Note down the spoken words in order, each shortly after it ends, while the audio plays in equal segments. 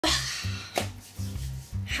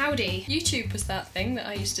Howdy. YouTube was that thing that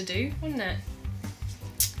I used to do, wasn't it?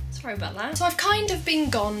 Sorry about that. So I've kind of been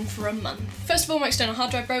gone for a month. First of all, my external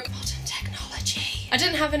hard drive broke. Modern technology. I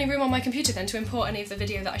didn't have any room on my computer then to import any of the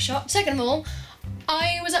video that I shot. Second of all,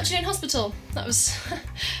 I was actually in hospital. That was... it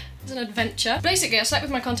was an adventure. Basically, I slept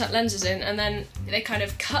with my contact lenses in and then they kind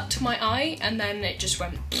of cut my eye and then it just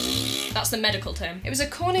went... That's the medical term. It was a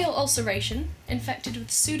corneal ulceration infected with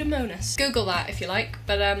Pseudomonas. Google that if you like,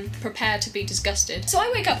 but prepare to be disgusted. So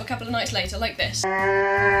I wake up a couple of nights later like this.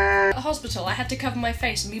 At the hospital, I had to cover my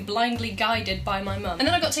face and be blindly guided by my mum. And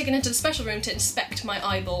then I got taken into the special room to inspect my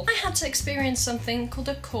eyeball. I had to experience something called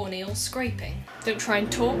a corneal scraping. Don't try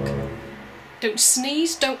and talk. Don't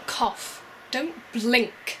sneeze, don't cough. Don't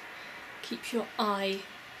blink. Keep your eye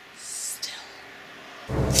still.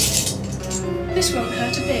 This won't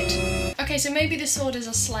hurt a bit. Okay, so maybe this sword is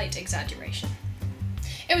a slight exaggeration.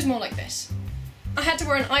 It was more like this. I had to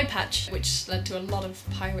wear an eye patch, which led to a lot of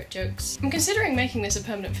pirate jokes. I'm considering making this a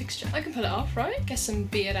permanent fixture. I can pull it off, right? Get some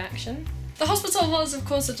beard action. The hospital was, of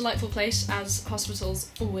course, a delightful place, as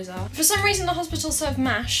hospitals always are. For some reason, the hospital served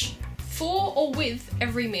mash for or with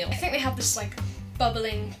every meal. I think they had this, like,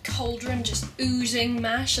 bubbling cauldron just oozing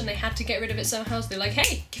mash and they had to get rid of it somehow, so they're like,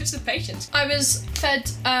 hey, give us the patience. I was fed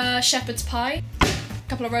shepherd's pie, a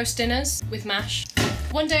couple of roast dinners with mash.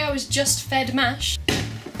 One day I was just fed mash.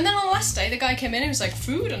 And then on the last day, the guy came in and he was like,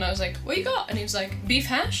 food? And I was like, what you got? And he was like, beef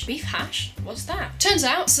hash? Beef hash? What's that? Turns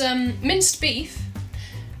out, some minced beef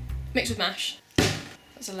mixed with mash.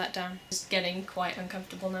 That's a letdown. It's getting quite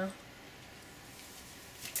uncomfortable now.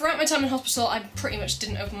 Throughout my time in hospital, I pretty much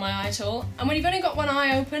didn't open my eye at all. And when you've only got one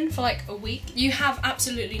eye open for like a week, you have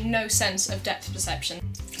absolutely no sense of depth perception.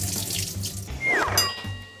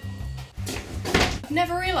 I've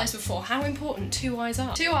never realised before how important two eyes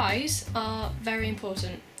are. Two eyes are very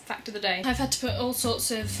important. Fact of the day. I've had to put all sorts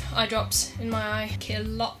of eye drops in my eye.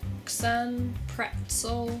 Kiloxan,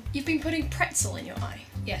 pretzel. You've been putting pretzel in your eye?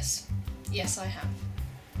 Yes. Yes, I have.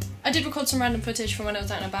 I did record some random footage from when I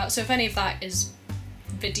was out and about, so if any of that is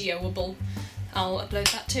videoable, I'll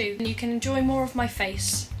upload that too. And you can enjoy more of my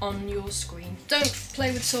face on your screen. Don't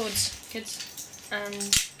play with swords, kids. And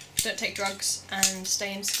don't take drugs and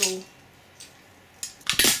stay in school.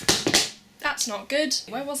 That's not good.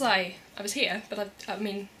 Where was I? I was here, but I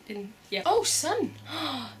mean, yeah. Oh, sun!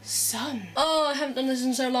 Sun! Oh, I haven't done this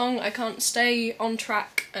in so long, I can't stay on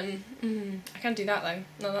track, and I can't do that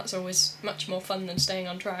though. No, that's always much more fun than staying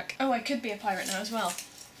on track. Oh, I could be a pirate now as well.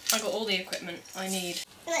 I got all the equipment I need.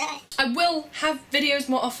 I will have videos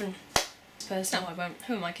more often. No, I won't.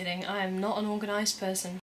 Who am I kidding? I am not an organised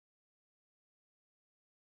person.